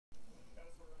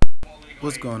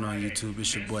What's going on, YouTube?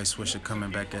 It's your boy Swisher coming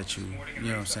back at you, you know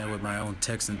what I'm saying, with my own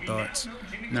texts and thoughts.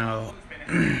 Now,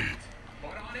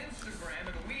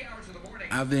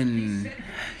 I've been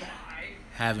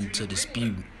having to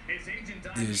dispute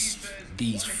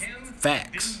these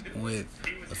facts with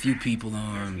a few people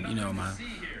on, my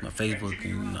Facebook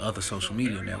and other social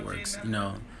media networks.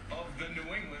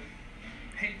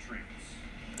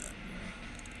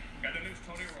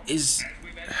 Is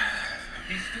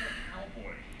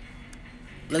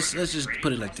let's just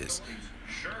put it like this.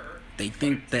 They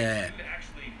think that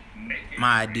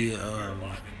my idea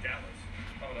of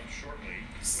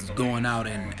going out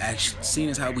and actually seeing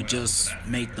as how we just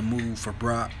make the move for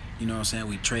Brock, you know what I'm saying,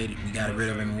 we got rid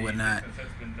of him and whatnot.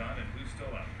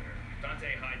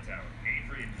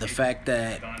 The fact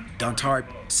that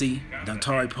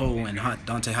Dontari Poe and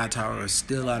Dante Hightower are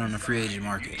still out on the free agent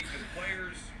market.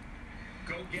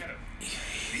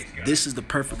 This is the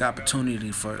perfect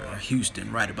opportunity for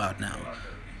Houston right about now.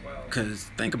 Because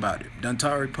think about it.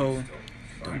 Dontari Poe,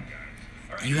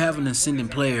 you have an ascending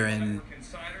player in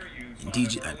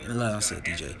DJ. I said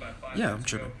DJ. Yeah, I'm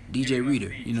tripping. DJ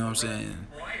Reader, you know what I'm saying?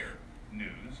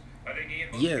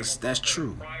 Yes, that's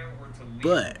true.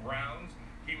 But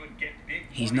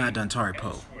he's not Dontari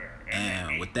Poe.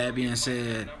 And with that being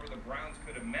said,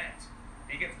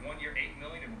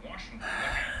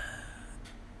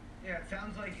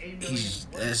 it is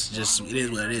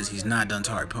what it is. He's not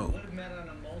Dontari Poe.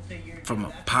 From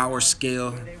a power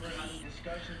scale,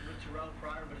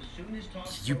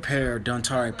 you pair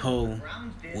Dontari Poe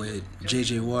with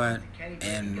J.J. Watt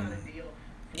and,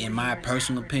 in my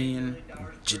personal opinion,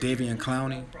 Jadeveon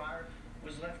Clowney.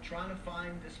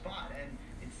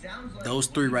 Those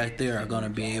three right there are going to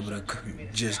be able to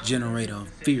just generate a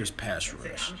fierce pass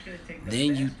rush.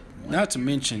 Then not to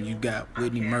mention, you got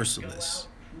Whitney Merciless.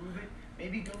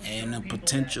 And the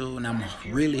potential, and I'm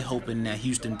really hoping that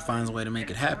Houston finds a way to make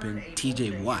it happen,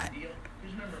 T.J. Watt.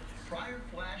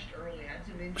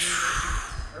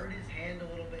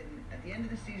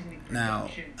 Now,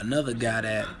 another guy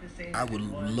that I would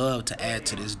love to add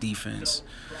to this defense,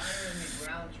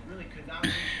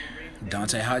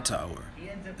 Dante Hightower.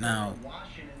 Now,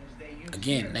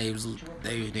 again,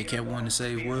 they kept wanting to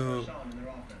say, well,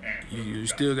 you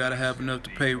still got to have enough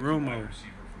to pay romo.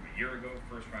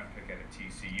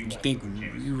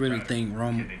 You really think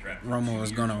Romo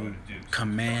is gonna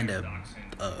command a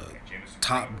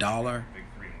top dollar?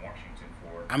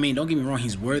 I mean, don't get me wrong,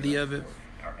 he's worthy of it,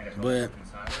 but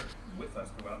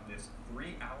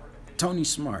Tony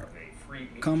Smart,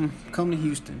 come to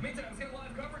Houston,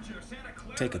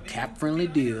 take a cap-friendly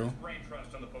deal.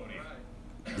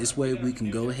 This way we can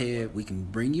go ahead, we can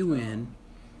bring you in,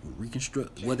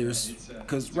 reconstruct, whether it's,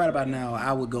 because right about now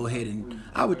I would go ahead and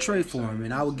I would trade for him,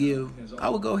 and I would go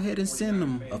ahead and send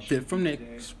them a fifth from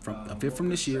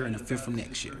this year and a fifth from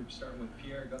next year.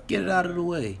 Get it out of the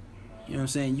way. You know what I'm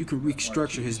saying? You can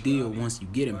restructure his deal once you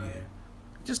get him here.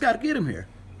 Just got to get him here.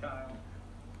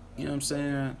 You know what I'm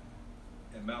saying?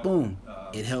 Boom.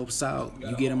 It helps out.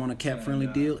 You get him on a cap-friendly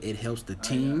deal. It helps the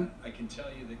team.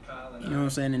 You know what I'm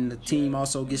saying? And the team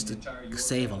also gets to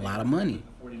save a lot of money.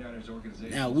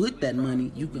 Now, with that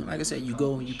money, you can, like I said, you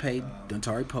go and you pay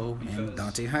Dontari Poe and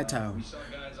Dante Hightower.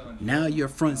 Now your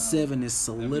front seven is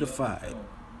solidified.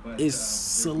 It's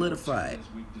solidified.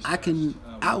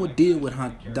 I would deal with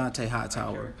Dante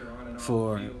Hightower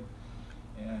for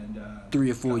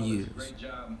 3 or 4 years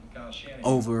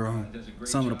over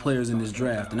some of the players in this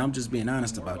draft, and I'm just being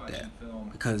honest about that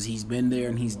because he's been there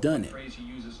and he's done it.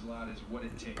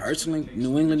 Personally,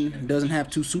 New England doesn't have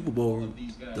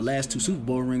the last 2 Super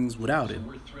Bowl rings without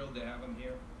him.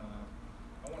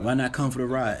 Why not come for the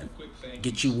ride?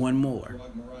 Get you one more.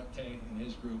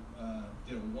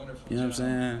 You know what I'm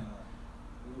saying?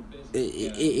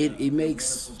 It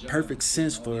makes perfect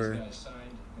sense for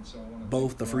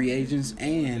both the free agents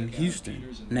and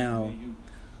Houston. Now,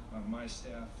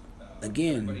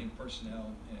 again,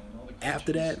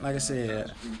 after that, like I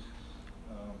said,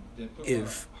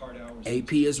 if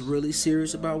AP is really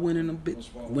serious about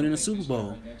winning a Super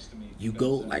Bowl, you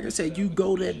go, like I said, you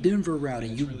go that Denver route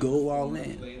and you go all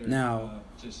in. Now,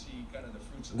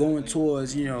 going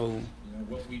towards, I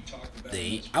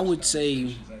would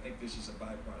say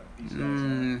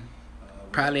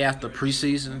probably after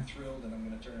preseason,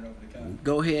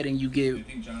 go ahead and you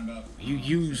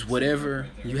use whatever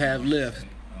you have left,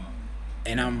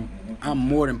 and I'm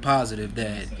more than positive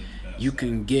that you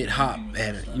can get Hop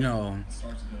at a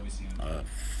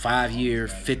 5-year,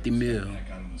 $50 million.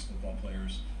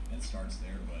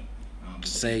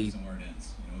 Say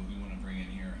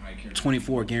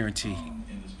 24 guarantee.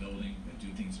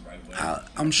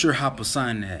 I'm sure Hop will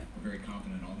sign that.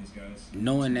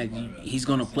 knowing that he's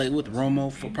gonna play with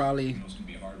Romo for probably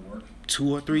 2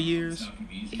 or 3 years.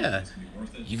 Yeah,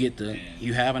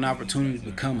 you have an opportunity to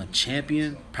become a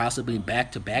champion, possibly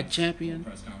back-to-back champion.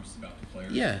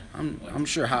 Yeah, I'm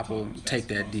sure Hop will take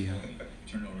that deal.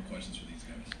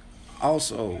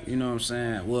 Also, you know what I'm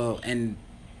saying? Well, and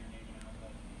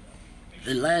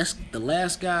the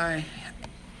last guy,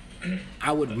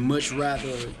 I would much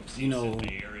rather, you know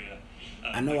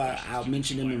I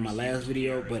mentioned him in my last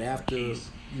video, but after,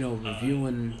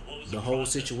 reviewing the whole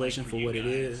situation for what it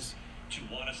is,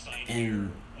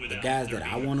 and the guys that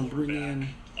I want to bring in,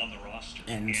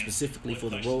 and specifically for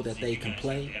the role that they can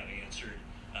play,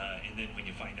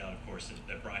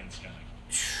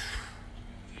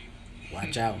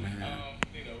 watch out, man.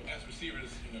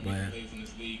 But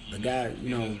the guy,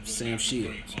 Sam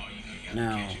Shields.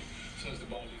 Now,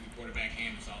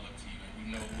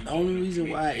 the only reason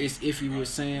why it's iffy with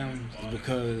Sam is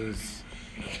because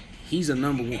he's a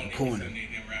 #1 corner.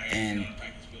 And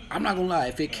I'm not gonna lie,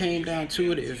 if it came down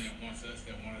to it,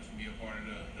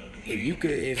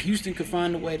 if Houston could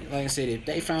find a way, like I said, if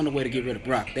they found a way to get rid of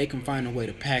Brock, they can find a way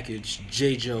to package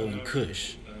J. Joe and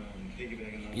Kush.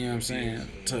 You know what I'm saying?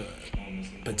 To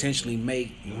potentially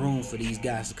make room for these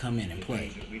guys to come in and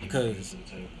play. Because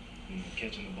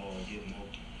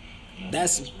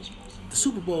the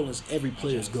Super Bowl is every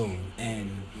player's goal. And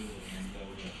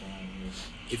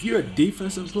if you're a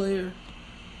defensive player,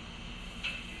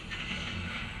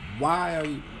 why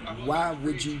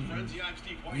would you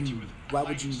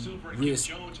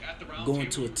risk going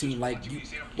to a team like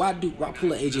why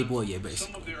pull an AJ Boye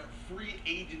basically?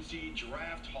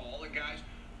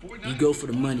 You go for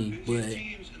the money, but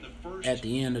at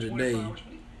the end of the day,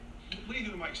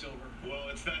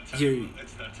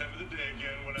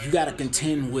 you got to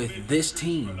contend with this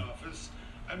team.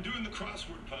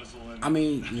 I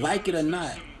mean, like it or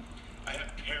not,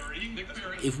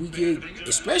 if we get,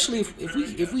 especially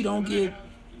if we don't get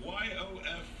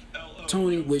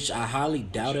Tony, which I highly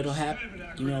doubt it'll happen,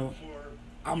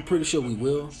 I'm pretty sure we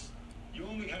will.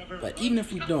 But even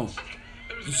if we don't,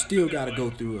 you still got to go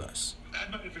through us,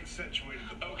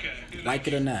 like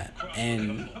it or not.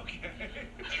 And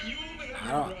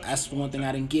that's one thing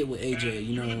I didn't get with AJ.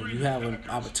 You have an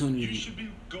opportunity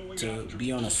to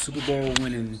be on a Super Bowl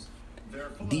winning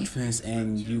defense,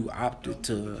 and you opted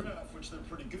to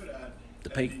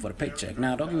pay for the paycheck.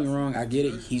 Now, don't get me wrong, I get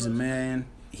it. He's a man.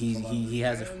 He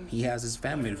has his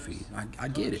family to feed. I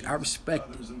get it. I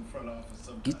respect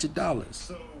it. Get your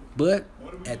dollars. But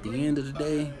at the end of the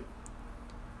day,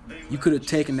 you could have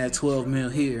taken that $12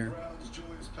 million here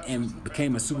and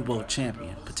became a Super Bowl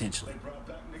champion potentially.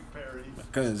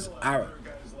 Because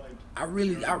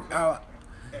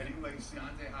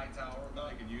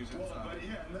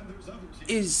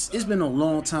it's been a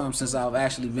long time since I've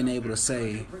actually been able to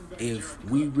say, if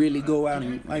we really go out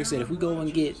and, like I said, if we go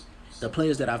and get the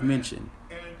players that I've mentioned,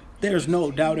 there's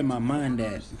no doubt in my mind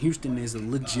that Houston is a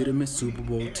legitimate Super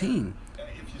Bowl team.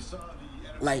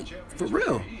 Like, for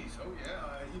real.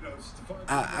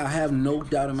 I have no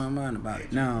doubt in my mind about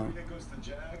it. Now,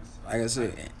 like I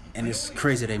said, and it's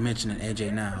crazy they mentioning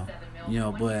AJ now,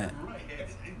 but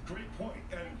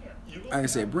like I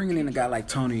said, bringing in a guy like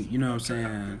Tony, you know what I'm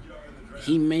saying,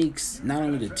 he makes not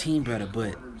only the team better,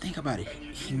 but think about it,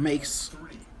 he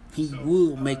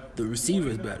will make the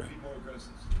receivers better.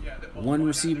 One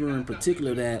receiver in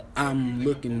particular that I'm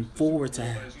looking forward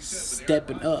to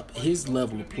stepping up his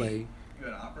level of play,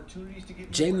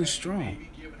 Jalen Strong.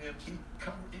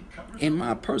 In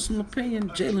my personal opinion,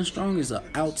 Jalen Strong is an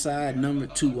outside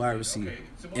 #2 wide receiver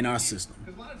in our system.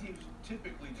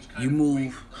 You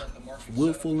move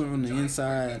Will Fuller on the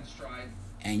inside,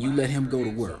 and you let him go to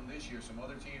work.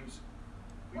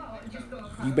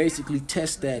 You basically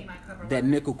test that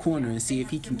nickel corner and see if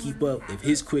he can keep up, if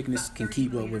his quickness can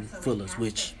keep up with Fuller's,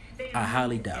 which I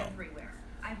highly doubt.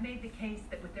 I've made the case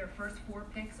that with their first 4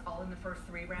 picks, all in the first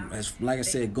 3 rounds. Like I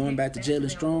said, going back to Jalen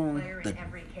Strong,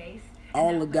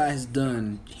 all the guy has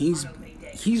done, he's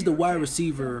the wide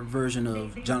receiver version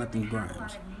of Jonathan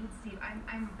Grimes.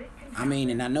 I mean,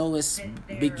 and I know it's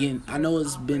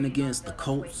been against the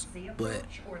Colts, but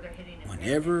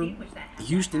whenever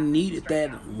Houston needed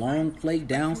that long play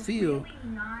downfield,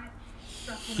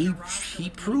 he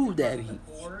proved that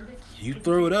you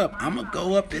throw it up, I'm gonna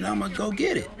go up and I'm gonna go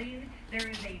get it.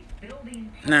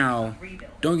 Now,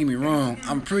 don't get me wrong,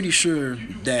 I'm pretty sure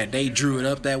that they drew it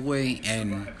up that way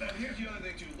and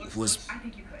was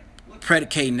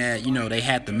predicating that, they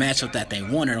had the matchup that they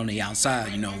wanted on the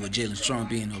outside, with Jalen Strong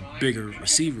being a bigger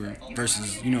receiver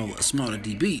versus, a smaller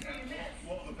DB.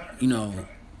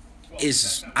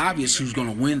 It's obvious who's going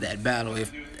to win that battle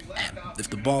if if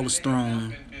the ball is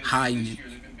thrown high,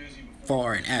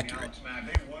 far, and accurate,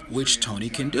 which Tony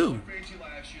can do.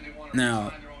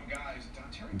 Now,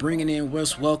 bringing in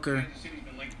Wes Welker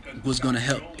was gonna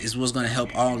help. Is what's gonna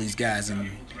help all these guys. And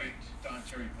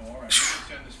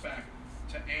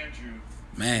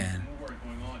man,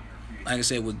 like I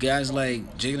said, with guys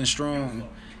like Jalen Strong,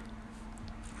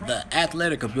 the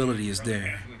athletic ability is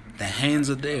there. The hands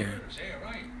are there.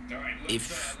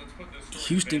 If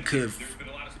Houston could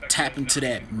tap into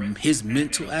that, his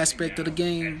mental aspect of the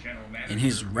game and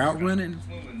his route running,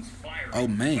 oh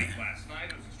man.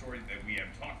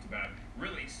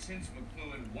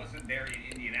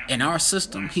 In our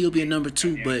system, he'll be a number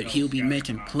 2, but he'll be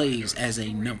making plays as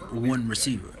a number 1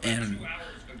 receiver. And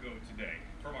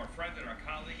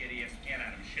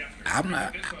I'm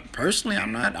not personally.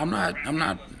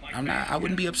 I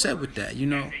wouldn't be upset with that.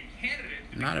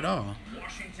 Not at all.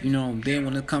 Then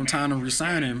when it come time to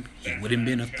resign him, he would have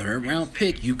been a 3rd round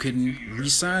pick. You can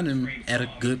resign him at a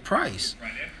good price.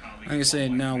 Like I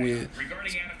said, now with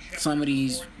some of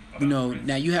these,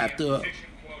 now you have to.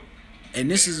 And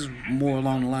this is more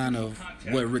along the line of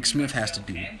what Rick Smith has to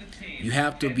do. You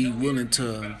have to be willing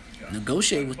to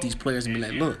negotiate with these players and be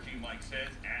like, look,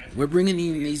 we're bringing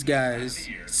in these guys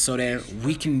so that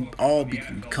we can all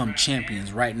become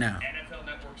champions right now.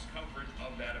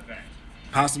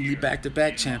 Possibly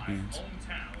back-to-back champions.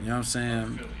 You know what I'm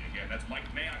saying?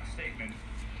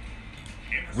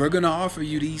 We're going to offer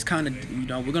you these kind of, we're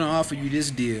going to offer you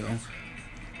this deal.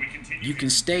 You can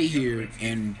stay here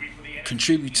and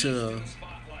contribute to,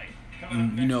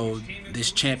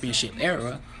 this championship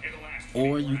era,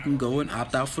 or you can go and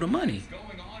opt out for the money.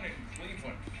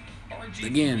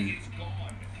 Again,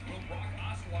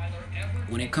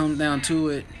 when it comes down to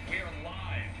it,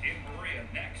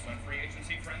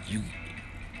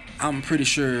 I'm pretty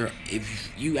sure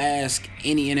if you ask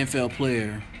any NFL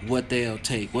player what they'll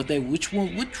take, which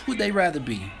would they rather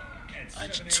be,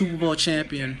 a Super Bowl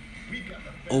champion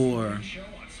or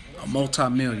a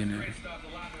multi-millionaire?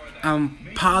 I'm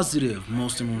positive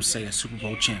most of them say a Super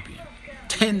Bowl champion.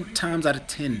 10 times out of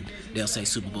 10, they'll say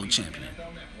Super Bowl champion.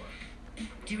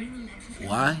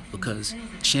 Why? Because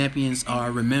champions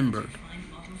are remembered.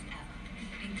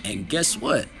 And guess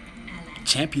what?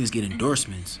 Champions get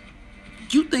endorsements.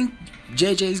 You think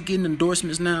JJ's getting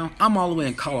endorsements now? I'm all the way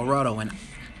in Colorado, and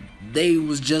they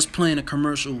was just playing a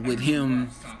commercial with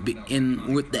him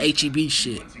with the HEB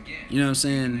shit. You know what I'm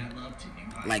saying?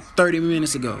 Like 30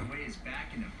 minutes ago.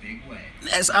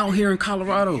 That's out here in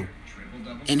Colorado,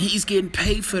 and he's getting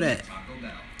paid for that.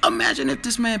 Imagine if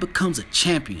this man becomes a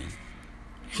champion.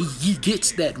 He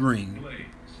gets that ring.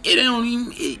 It don't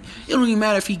even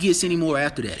matter if he gets any more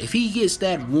after that. If he gets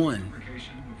that one,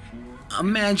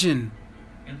 imagine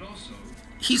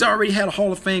he's already had a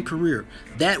Hall of Fame career.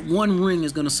 That one ring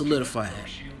is gonna solidify it.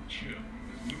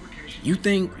 You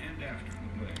think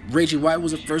Reggie White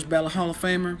was a first ballot Hall of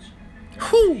Famer?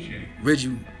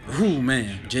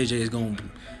 Man, JJ is going,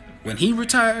 when he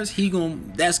retires,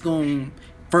 that's going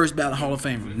first ballot Hall of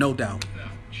Famer, no doubt.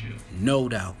 No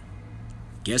doubt.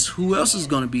 Guess who else is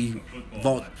going to be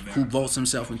who vaults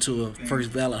himself into a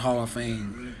first ballot Hall of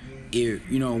Fame,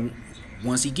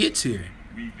 once he gets here?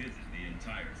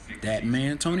 That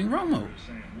man, Tony Romo.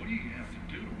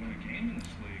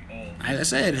 Like I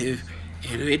said,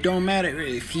 it don't matter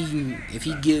if he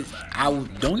gets.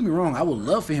 Don't get me wrong, I would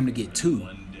love for him to get 2,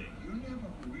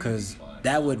 because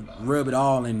that would rub it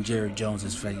all in Jerry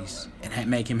Jones's face and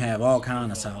make him have all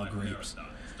kind of sour grapes,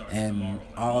 and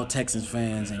all Texans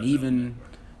fans and even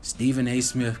Stephen A.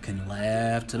 Smith can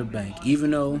laugh to the bank.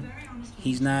 Even though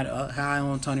he's not high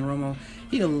on Tony Romo,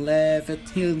 he'll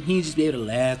just be able to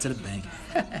laugh to the bank.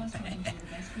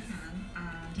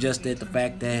 Just at the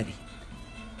fact that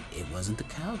it wasn't the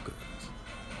Cowgirls.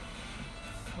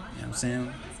 You know what I'm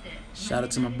saying? Shout out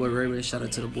to my boy Ray Ray. Shout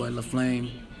out to the boy LaFlame.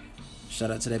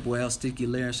 Shout out to that boy El Sticky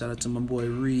Lair. Shout out to my boy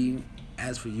Reed.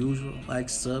 As for usual, like,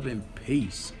 sub, and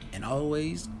peace. And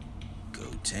always, go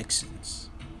Texans.